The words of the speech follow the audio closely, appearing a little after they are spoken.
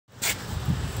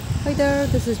Hi there,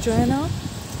 this is Joanna,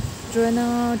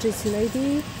 JC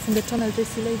Lady from the channel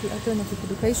JC Lady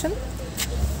AlternativeEducation.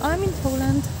 I'm in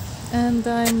Poland and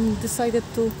I'm decided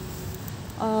to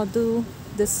do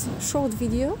this short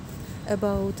video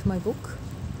about my book,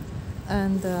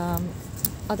 and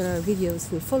other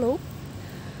videos will follow.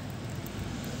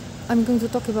 I'm going to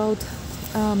talk about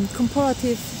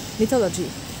comparative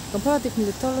mythology. Comparative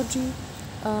mythology,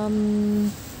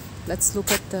 let's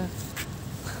look at the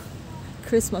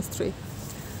Christmas tree.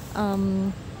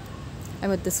 I'm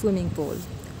at the swimming pool.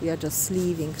 We are just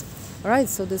leaving. Alright,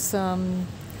 so this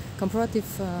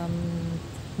comparative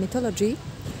mythology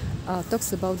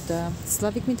talks about the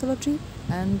Slavic mythology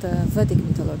and Vedic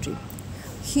mythology.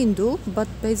 Hindu, but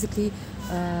basically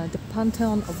the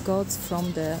pantheon of gods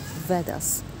from the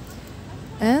Vedas.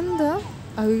 And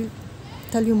I will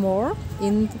tell you more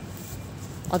in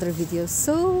other videos.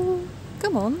 So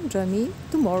come on, join me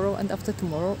tomorrow and after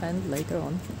tomorrow and later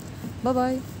on. Bye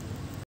bye.